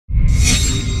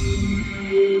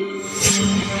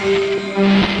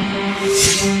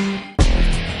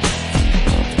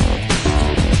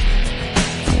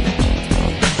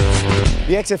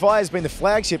XFI has been the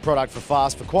flagship product for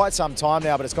FAST for quite some time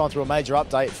now, but it's gone through a major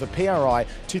update for PRI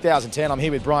 2010. I'm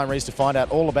here with Brian Rees to find out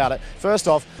all about it. First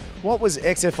off, what was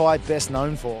XFI best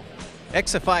known for?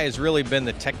 XFI has really been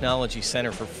the technology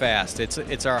center for FAST.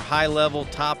 It's our high-level,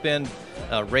 top-end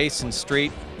race and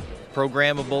street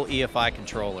programmable EFI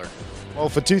controller. Well,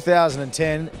 for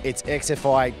 2010, it's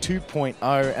XFI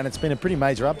 2.0, and it's been a pretty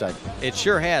major update. It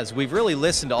sure has. We've really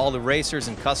listened to all the racers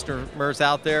and customers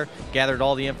out there, gathered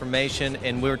all the information,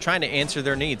 and we were trying to answer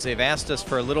their needs. They've asked us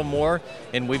for a little more,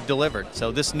 and we've delivered.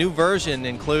 So this new version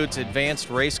includes advanced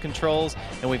race controls,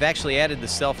 and we've actually added the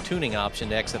self-tuning option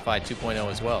to XFI 2.0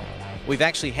 as well. We've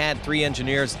actually had 3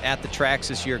 engineers at the tracks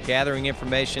this year gathering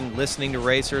information, listening to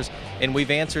racers, and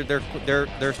we've answered their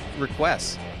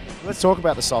requests. Let's talk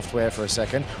about the software for a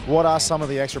second. What are some of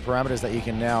the extra parameters that you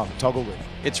can now toggle with?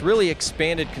 It's really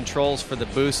expanded controls for the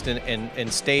boost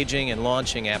and staging and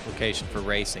launching application for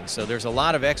racing. So there's a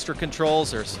lot of extra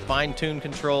controls. There's fine-tuned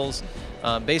controls.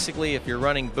 Basically, if you're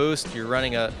running boost, you're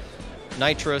running a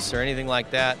nitrous or anything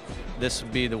like that, this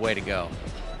would be the way to go.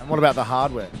 And what about the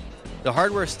hardware? The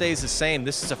hardware stays the same.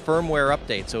 This is a firmware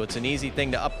update, so it's an easy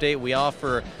thing to update. We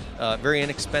offer a very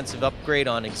inexpensive upgrade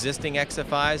on existing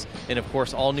XFIs, and of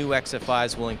course all new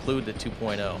XFIs will include the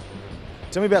 2.0.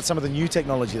 Tell me about some of the new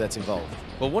technology that's involved.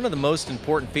 Well, one of the most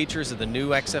important features of the new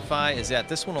XFI is that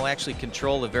this one will actually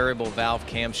control the variable valve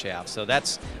camshaft. So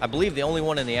that's, I believe, the only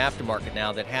one in the aftermarket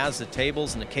now that has the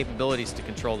tables and the capabilities to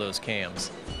control those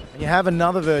cams. And you have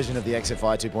another version of the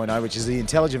XFI 2.0, which is the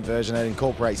intelligent version that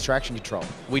incorporates traction control.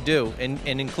 We do, and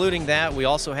including that, we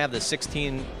also have the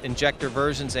 16 injector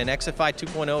versions, and XFI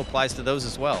 2.0 applies to those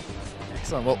as well.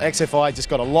 Excellent. Well, XFI just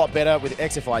got a lot better with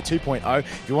XFI 2.0.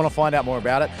 If you want to find out more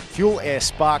about it,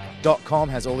 fueleirspark.com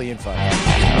has all the info.